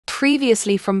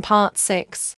Previously from part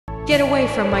 6. Get away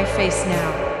from my face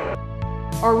now,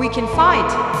 or we can fight.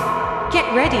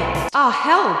 Get ready.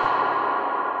 Help!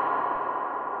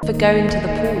 For going to the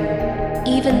pool,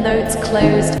 even though it's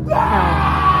closed. Help.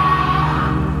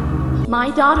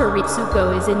 My daughter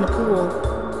Ritsuko is in the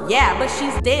pool. Yeah, but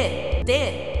she's dead.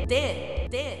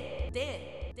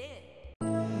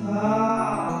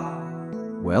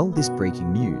 Well, this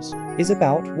breaking news is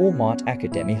about Walmart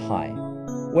Akademi High,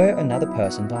 where another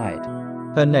person died.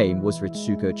 Her name was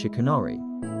Ritsuko Chikanari.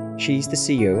 She's the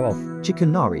CEO of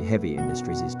Chikanari Heavy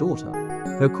Industries' daughter.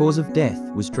 Her cause of death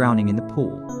was drowning in the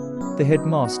pool. The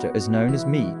headmaster, as known as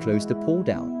me, closed the pool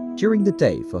down during the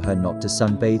day for her not to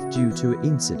sunbathe due to an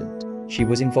incident she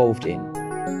was involved in.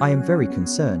 I am very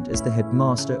concerned as the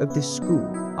headmaster of this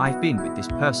school. I've been with this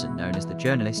person known as the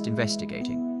journalist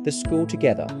investigating the school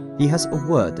together. He has a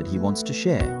word that he wants to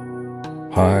share.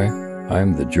 Hi,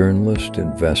 I'm the journalist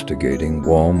investigating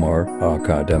Walmart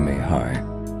Akademi High.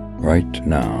 Right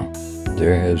now,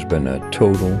 there has been a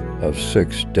total of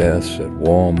 6 deaths at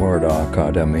Walmart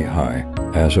Akademi High.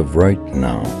 As of right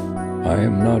now, I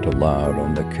am not allowed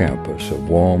on the campus of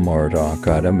Walmart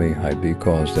Akademi High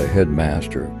because the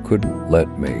headmaster couldn't let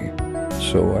me,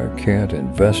 so I can't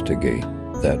investigate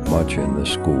that much in the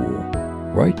school.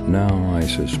 Right now, I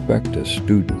suspect a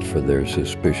student for their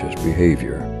suspicious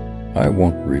behavior. I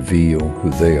won't reveal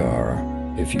who they are.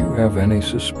 If you have any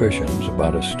suspicions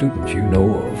about a student you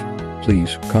know of,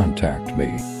 please contact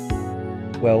me.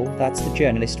 Well, that's the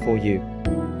journalist for you.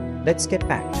 Let's get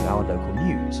back to our local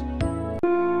news.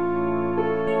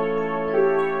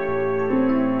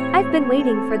 I've been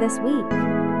waiting for this week.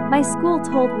 My school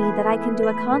told me that I can do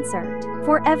a concert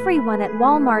for everyone at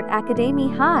Walmart Akademi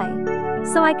High,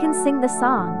 so I can sing the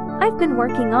song I've been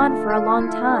working on for a long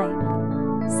time.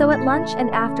 So at lunch and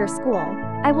after school,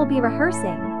 I will be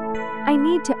rehearsing. I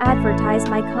need to advertise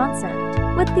my concert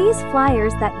with these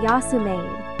flyers that Yasu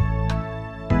made.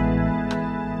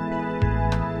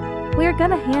 We're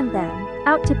gonna hand them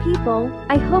out to people.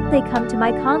 I hope they come to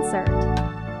my concert.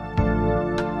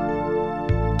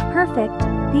 Perfect,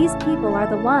 these people are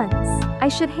the ones I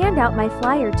should hand out my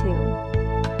flyer to.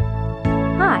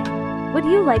 Hi, would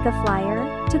you like a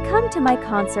flyer to come to my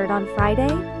concert on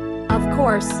Friday? Of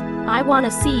course, I want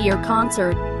to see your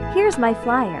concert. Here's my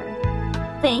flyer.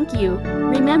 Thank you.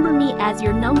 Remember me as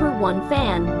your #1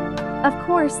 fan. Of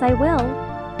course I will.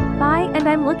 Bye, and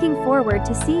I'm looking forward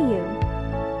to see you.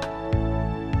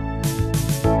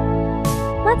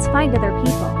 Let's find other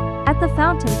people at the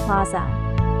Fountain Plaza.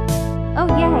 Oh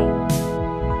yay!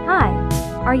 Hi,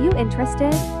 are you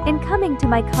interested in coming to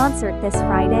my concert this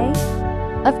Friday?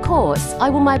 Of course, I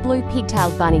will my blue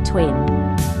pigtailed bunny twin.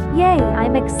 Yay,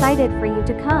 I'm excited for you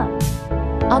to come.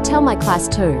 I'll tell my class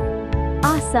too.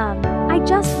 Awesome, I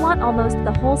just want almost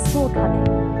the whole school coming.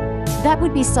 That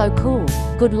would be so cool.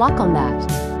 Good luck on that.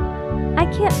 I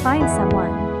can't find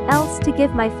someone else to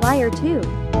give my flyer to.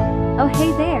 Oh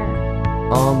hey there.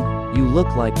 You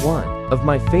look like one of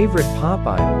my favorite pop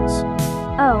idols.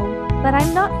 Oh, but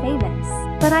I'm not famous.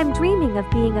 But I'm dreaming of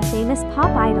being a famous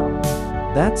pop idol.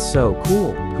 That's so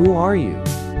cool. Who are you?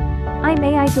 I'm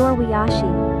Ai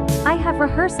Dorwiyashi. I have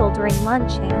rehearsal during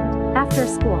lunch and after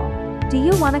school. Do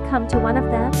you want to come to one of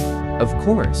them? Of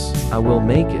course, I will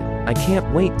make it. I can't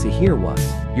wait to hear what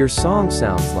your song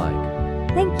sounds like.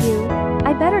 Thank you.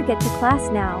 I better get to class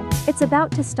now. It's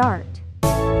about to start.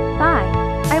 Bye.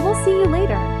 I will see you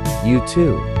later. You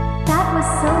too. That was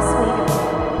so sweet of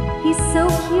him. He's so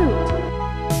cute.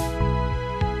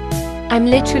 I'm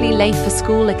literally late for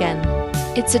school again.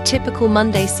 It's a typical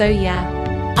Monday, so yeah.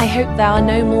 I hope there are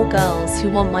no more girls who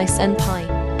want my senpai.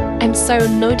 I'm so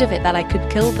annoyed of it that I could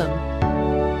kill them.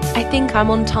 I think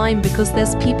I'm on time because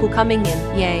there's people coming in,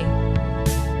 yay.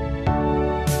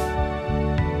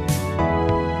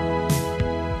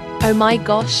 Oh my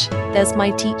gosh, there's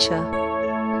my teacher.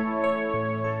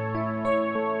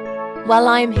 Well,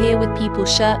 I'm here with people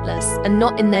shirtless and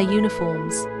not in their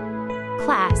uniforms.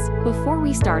 Class, before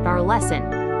we start our lesson,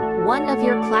 one of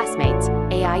your classmates,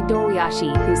 Ai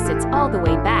Dorwiyashi, who sits all the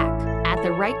way back at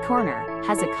the right corner,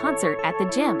 has a concert at the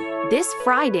gym this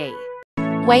Friday.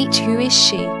 Wait, who is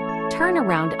she? Turn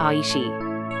around, Aishi.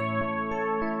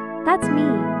 That's me.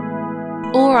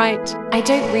 Alright, I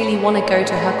don't really want to go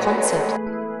to her concert.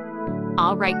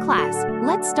 Alright class,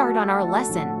 let's start on our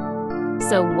lesson.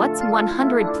 So what's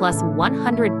 100 plus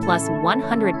 100 plus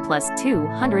 100 plus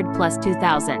 200 plus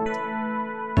 2000?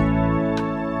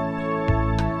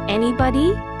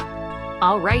 Anybody?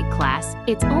 Alright class,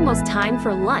 it's almost time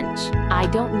for lunch. I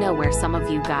don't know where some of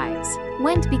you guys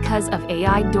went because of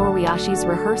Ai Dorwiyashi's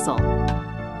rehearsal.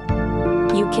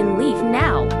 You can leave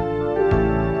now.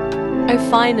 Oh,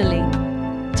 finally.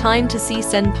 Time to see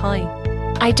Senpai.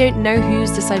 I don't know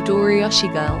who's this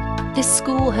Idoriyoshi girl. This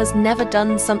school has never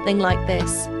done something like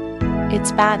this.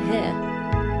 It's bad here.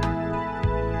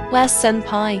 Where's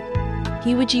Senpai?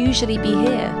 He would usually be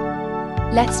here.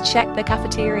 Let's check the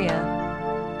cafeteria.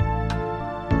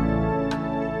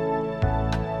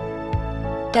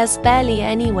 There's barely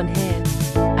anyone here.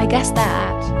 I guess they're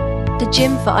at the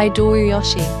gym for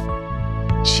Idoriyoshi.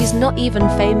 She's not even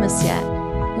famous yet.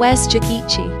 Where's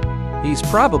Jakichi? He's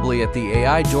probably at the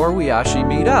AI Doriyashi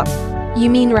meetup. You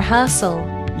mean rehearsal?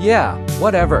 Yeah,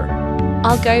 whatever.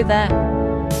 I'll go there.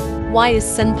 Why is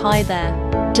Senpai there?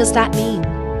 Does that mean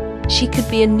she could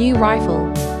be a new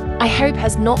rival? I hope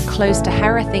has not close to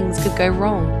Hera things could go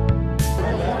wrong.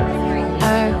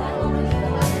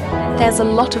 Oh. There's a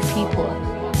lot of people.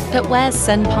 But where's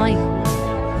Senpai?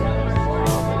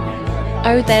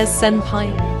 Oh, there's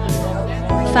Senpai.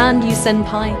 Found you,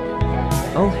 Senpai.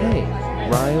 Oh hey,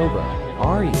 Ryoba,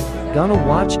 are you gonna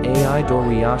watch AI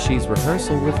Doriyashi's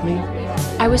rehearsal with me?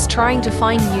 I was trying to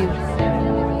find you.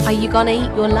 Are you gonna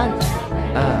eat your lunch?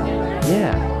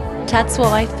 Yeah. That's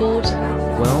what I thought.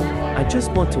 Well, I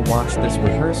just want to watch this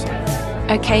rehearsal.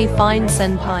 Okay, fine,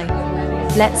 Senpai.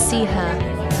 Let's see her.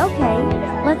 Okay,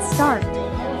 let's start.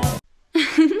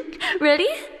 Ready?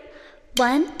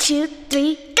 1, 2,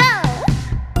 3, go!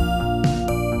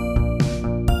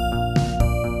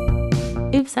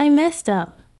 Oops, I messed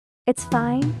up. It's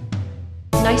fine.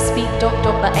 Nice beat,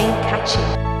 but ain't catchy.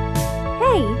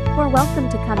 Hey, we're welcome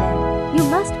to come in. You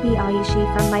must be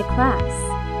Aishi from my class.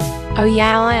 Oh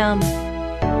yeah, I am.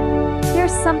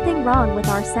 There's something wrong with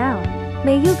our sound.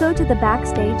 May you go to the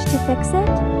backstage to fix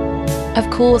it? Of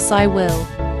course I will.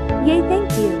 Yay,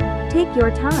 thank you. Take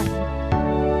your time.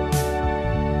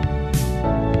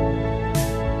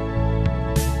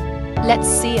 Let's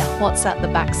see what's at the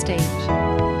backstage.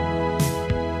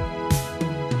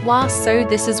 Wow, so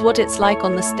this is what it's like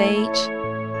on the stage?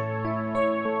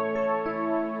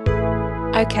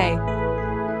 Okay.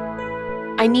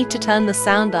 I need to turn the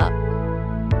sound up.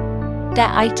 There,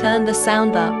 I turned the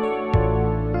sound up.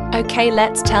 Okay,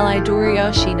 let's tell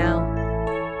Idoriyoshi now.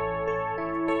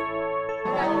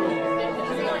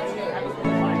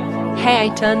 Hey, I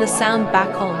turned the sound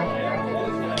back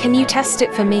on. Can you test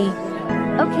it for me?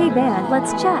 Okay, band,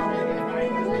 let's check.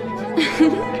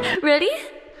 Ready?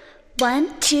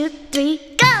 1, 2, 3,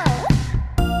 go!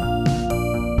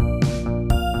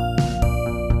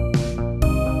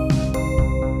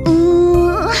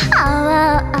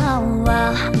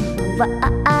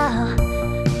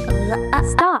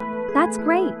 Stop. That's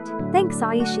great. Thanks,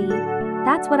 Aishi.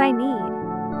 That's what I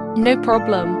need. No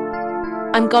problem.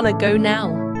 I'm gonna go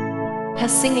now. Her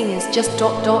singing is just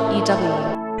EW.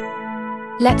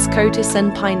 Let's go to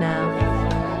Senpai now.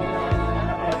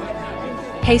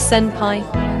 Hey Senpai.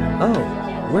 Oh,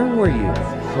 where were you,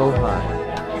 Kohai?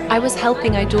 I was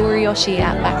helping Idoriyoshi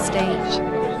at backstage.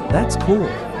 That's cool.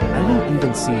 I didn't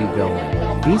even see you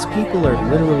going. These people are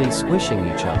literally squishing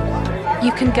each other.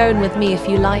 You can go in with me if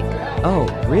you like. Oh,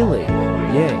 really?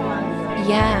 Yay.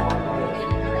 Yeah.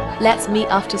 Let's meet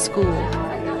after school.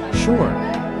 Sure.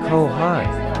 Kohai.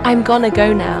 I'm gonna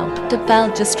go now. The bell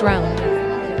just rang.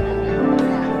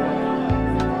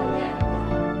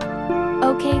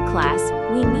 Okay, class,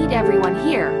 we need everyone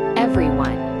here.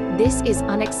 Everyone. This is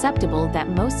unacceptable that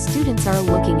most students are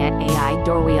looking at AI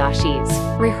Doriyashi's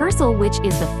rehearsal, which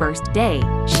is the first day.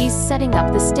 She's setting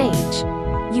up the stage.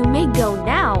 You may go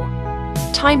now.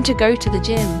 Time to go to the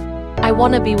gym. I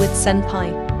wanna be with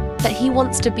Senpai, but he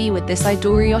wants to be with this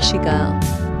Idoriyoshi girl.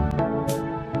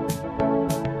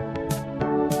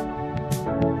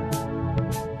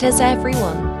 There's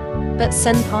everyone, but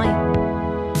Senpai.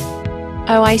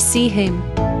 Oh, I see him.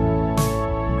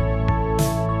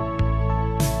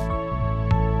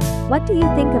 What do you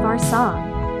think of our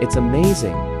song? It's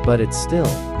amazing, but it's still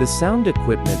the sound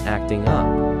equipment acting up.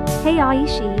 Hey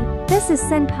Aishi, this is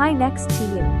Senpai next to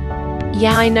you.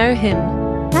 Yeah, I know him.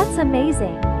 That's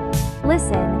amazing.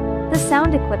 Listen, the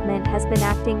sound equipment has been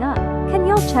acting up. Can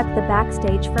y'all check the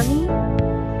backstage for me?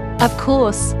 Of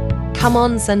course. Come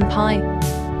on, Senpai.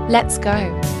 Let's go.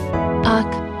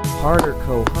 Harder,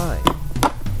 Kohai.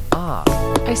 Oh,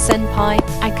 Senpai,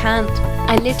 I can't.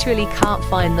 I literally can't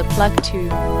find the plug to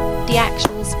the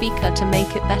actual speaker to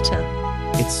make it better.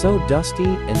 It's so dusty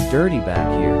and dirty back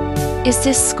here. Is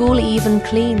this school even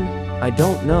clean? I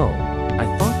don't know. I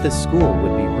thought this school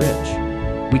would be rich.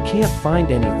 We can't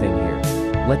find anything here.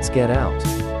 Let's get out.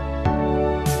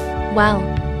 Well,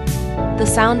 the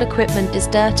sound equipment is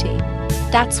dirty.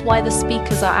 That's why the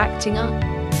speakers are acting up.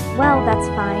 Well, that's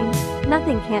fine.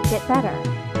 Nothing can't get better.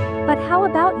 But how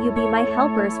about you be my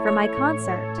helpers for my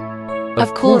concert?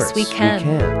 Of course we can.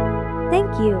 Thank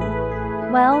you.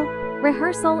 Well,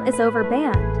 rehearsal is over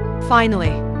band.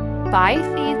 Finally. Bye,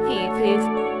 please.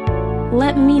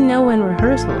 Let me know when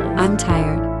rehearsal is. I'm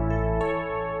tired.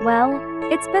 Well,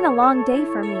 it's been a long day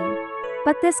for me.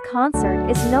 But this concert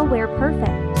is nowhere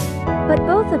perfect. But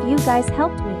both of you guys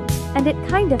helped me, and it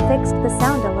kinda fixed the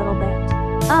sound a little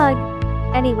bit. Ugh.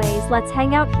 Anyways, let's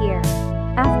hang out here.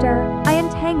 After I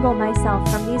untangle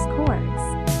myself from these cords.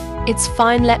 It's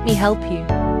fine, let me help you.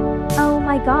 Oh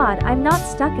my god, I'm not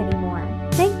stuck anymore.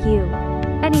 Thank you.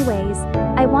 Anyways,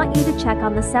 I want you to check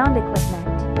on the sound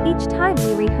equipment each time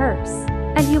we rehearse.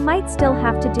 And you might still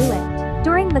have to do it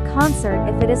during the concert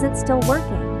if it isn't still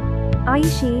working.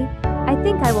 Aishi, I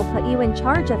think I will put you in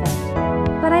charge of it.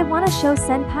 But I want to show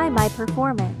Senpai my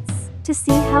performance to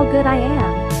see how good I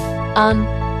am.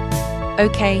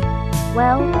 Okay.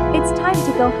 Well, it's time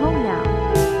to go home now.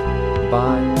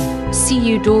 Bye. See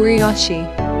you, Doriyoshi.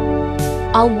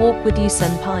 I'll walk with you,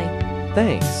 Senpai.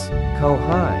 Thanks,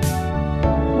 Kohai.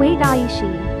 Wait,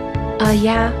 Aishi.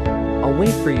 Yeah? I'll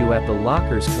wait for you at the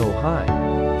lockers, Kohai.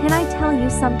 Can I tell you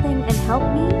something and help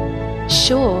me?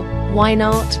 Sure, why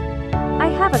not? I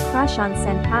have a crush on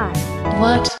Senpai.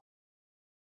 What?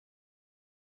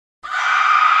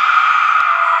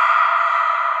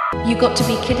 You got to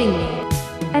be kidding me.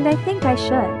 And I think I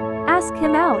should ask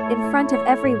him out in front of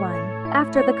everyone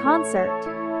after the concert.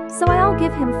 So I'll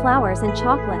give him flowers and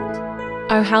chocolate.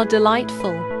 Oh, how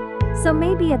delightful. So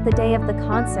maybe at the day of the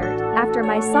concert, after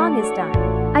my song is done,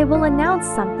 I will announce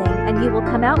something and you will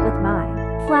come out with my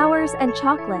flowers and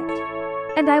chocolate.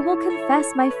 And I will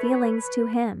confess my feelings to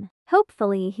him.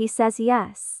 Hopefully he says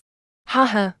yes.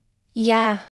 Haha.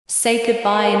 Yeah. Say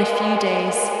goodbye in a few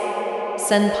days.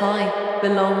 Senpai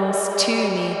belongs to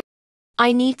me.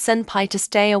 I need Senpai to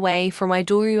stay away from my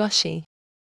Doriyoshi.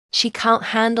 She can't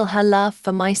handle her love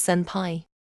for my Senpai.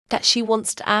 That she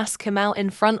wants to ask him out in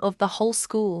front of the whole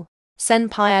school.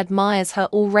 Senpai admires her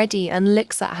already and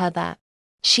looks at her that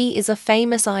she is a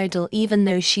famous idol even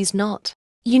though she's not.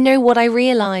 You know what I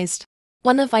realized?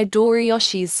 One of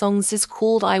Doriyoshi's songs is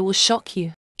called I Will Shock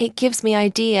You. It gives me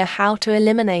idea how to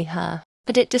eliminate her,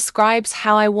 but it describes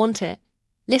how I want it.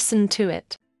 Listen to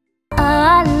it.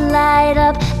 I light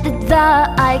up the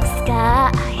dark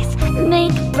skies,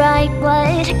 make bright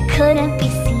what couldn't be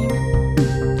seen.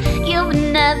 You've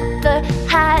never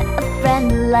had a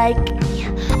friend like me.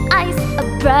 Eyes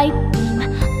a bright beam,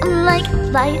 like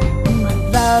light in my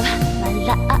love. My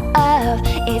love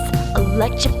is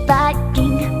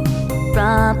electrifying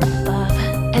from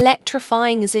above.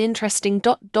 Electrifying is interesting ...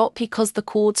 because the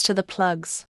cords to the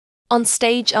plugs on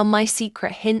stage are my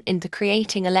secret hint into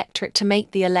creating electric to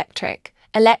make the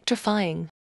electrifying.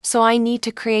 So I need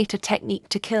to create a technique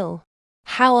to kill.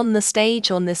 How on the stage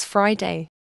on this Friday.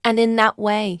 And in that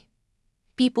way,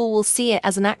 people will see it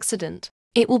as an accident.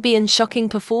 It will be a shocking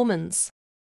performance.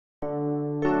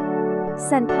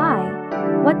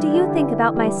 Senpai, what do you think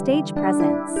about my stage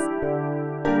presence?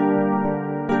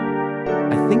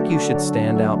 I think you should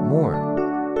stand out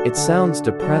more. It sounds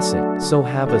depressing, so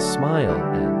have a smile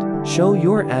and show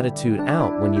your attitude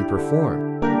out when you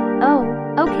perform. Oh,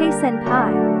 okay,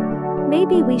 Senpai.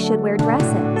 Maybe we should wear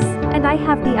dresses. And I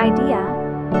have the idea.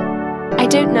 I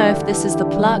don't know if this is the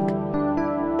plug.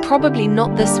 Probably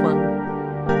not this one.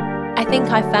 I think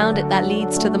I found it that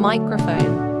leads to the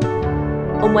microphone.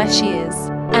 On where she is.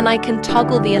 And I can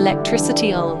toggle the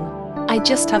electricity on. I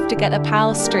just have to get a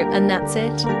power strip and that's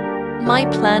it. My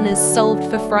plan is solved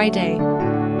for Friday.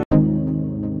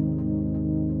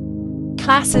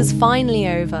 Class is finally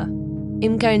over.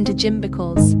 I'm going to gym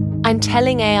because I'm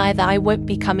telling AI that I won't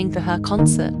be coming to her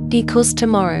concert. Because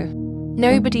tomorrow,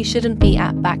 nobody shouldn't be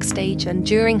at backstage and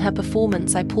during her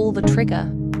performance I pull the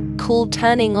trigger. Called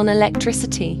turning on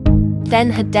electricity.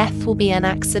 Then her death will be an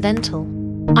accidental.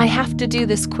 I have to do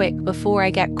this quick before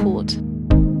I get caught.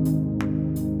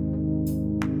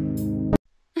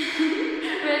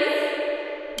 Ready?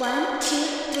 1, 2,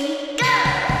 3, go!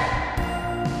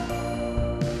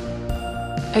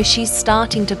 Oh, she's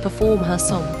starting to perform her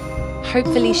song.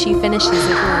 Hopefully she finishes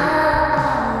it all.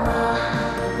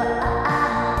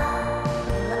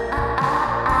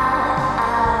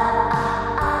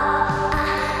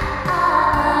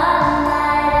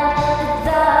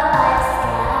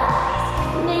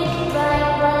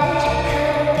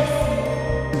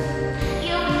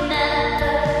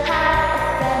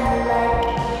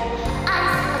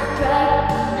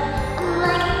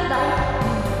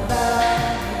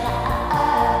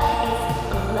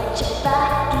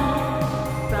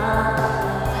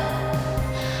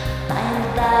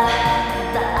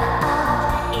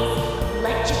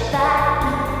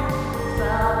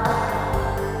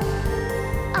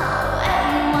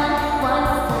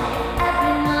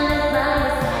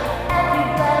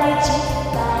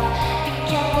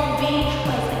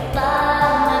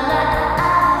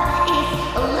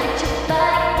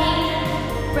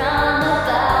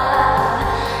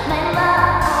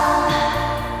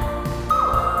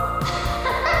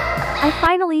 I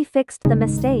finally fixed the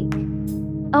mistake.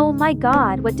 Oh my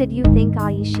god, what did you think,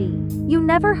 Aishi? You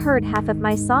never heard half of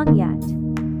my song yet.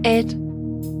 It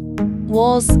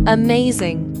was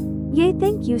amazing. Yay,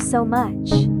 thank you so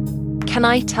much. Can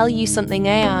I tell you something,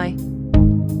 AI?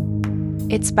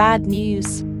 It's bad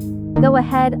news. Go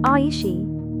ahead, Aishi.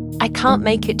 I can't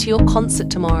make it to your concert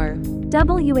tomorrow.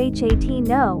 WHAT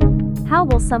no. How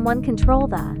will someone control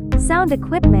the sound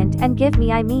equipment and give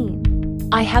me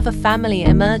I have a family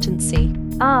emergency.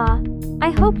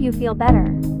 I hope you feel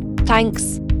better.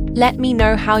 Thanks. Let me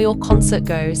know how your concert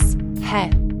goes.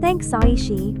 Heh. Thanks,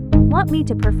 Aishi. Want me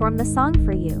to perform the song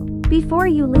for you before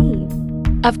you leave?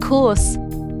 Of course.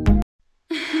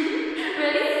 Ready?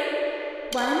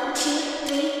 1, 2,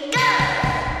 3,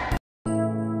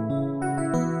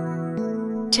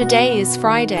 go! Today is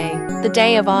Friday, the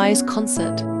day of Ai's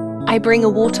concert. I bring a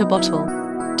water bottle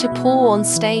to pour on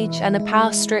stage and a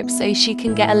power strip so she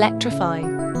can get electrified.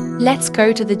 Let's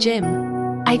go to the gym.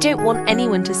 I don't want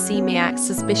anyone to see me act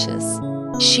suspicious.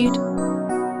 Shoot.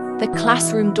 The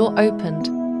classroom door opened.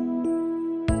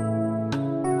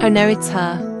 Oh no, it's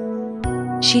her.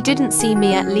 She didn't see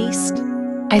me at least.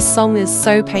 This song is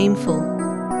so painful.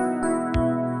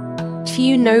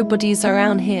 Few nobodies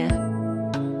around here.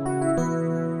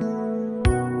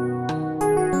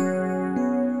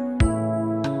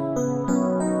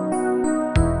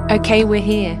 Okay, we're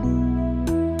here.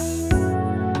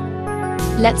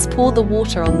 Let's pour the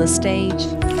water on the stage.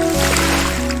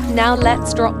 Now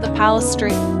let's drop the power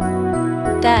strip.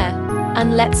 There,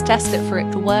 and let's test it for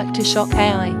it to work to shock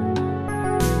AI.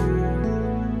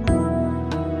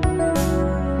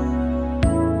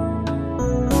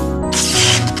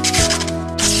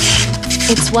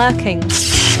 It's working.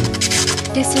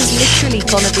 This is literally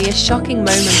gonna be a shocking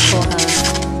moment for her.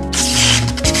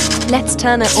 Let's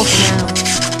turn it off now.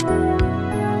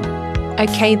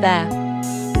 Okay, there.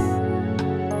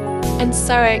 I'm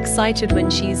so excited when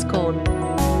she's gone.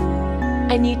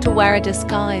 I need to wear a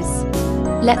disguise.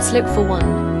 Let's look for one.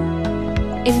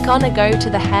 I'm gonna go to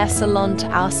the hair salon to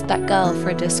ask that girl for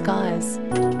a disguise.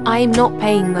 I'm not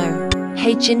paying though.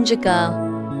 Hey ginger girl,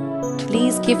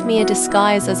 please give me a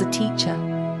disguise as a teacher.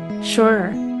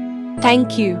 Sure.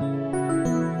 Thank you.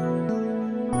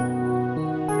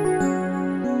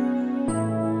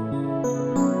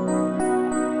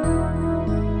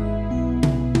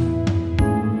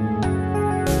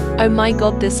 Oh my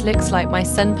god, this looks like my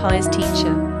senpai's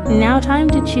teacher. Now time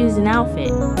to choose an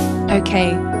outfit.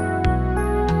 Okay.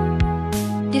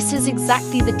 This is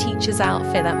exactly the teacher's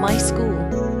outfit at my school.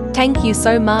 Thank you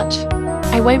so much.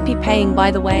 I won't be paying,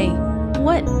 by the way.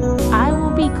 What? I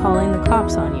will be calling the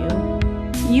cops on you.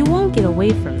 You won't get away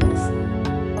from this.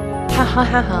 Ha ha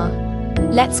ha ha.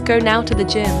 Let's go now to the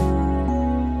gym.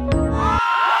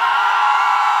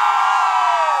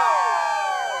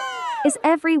 Is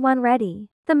everyone ready?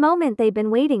 The moment they've been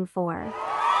waiting for.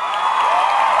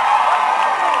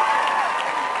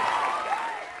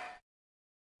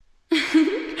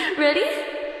 Ready?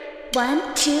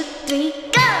 1, 2, 3,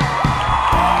 go!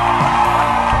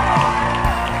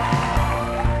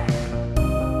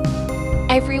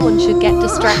 Everyone should get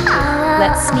distracted.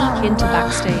 Let's sneak into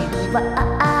backstage.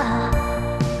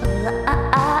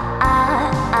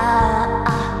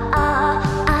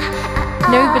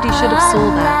 Nobody should have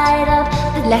saw that.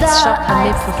 Let's shock her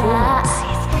mid-performance.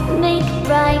 Make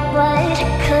bright what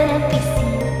couldn't be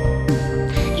seen.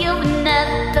 You've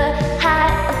never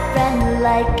had a friend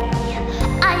like me.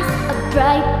 Eyes a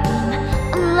bright beam,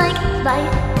 like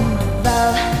light in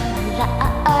love.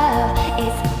 Love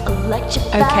is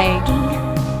electrifying. Okay.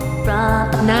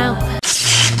 Now.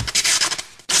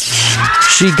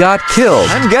 She got killed.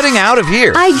 I'm getting out of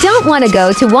here. I don't want to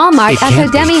go to Walmart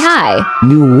Akademi High.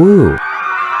 New woo.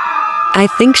 I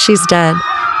think she's dead.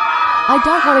 I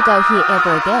don't want to go here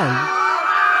ever again.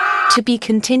 To be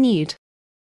continued.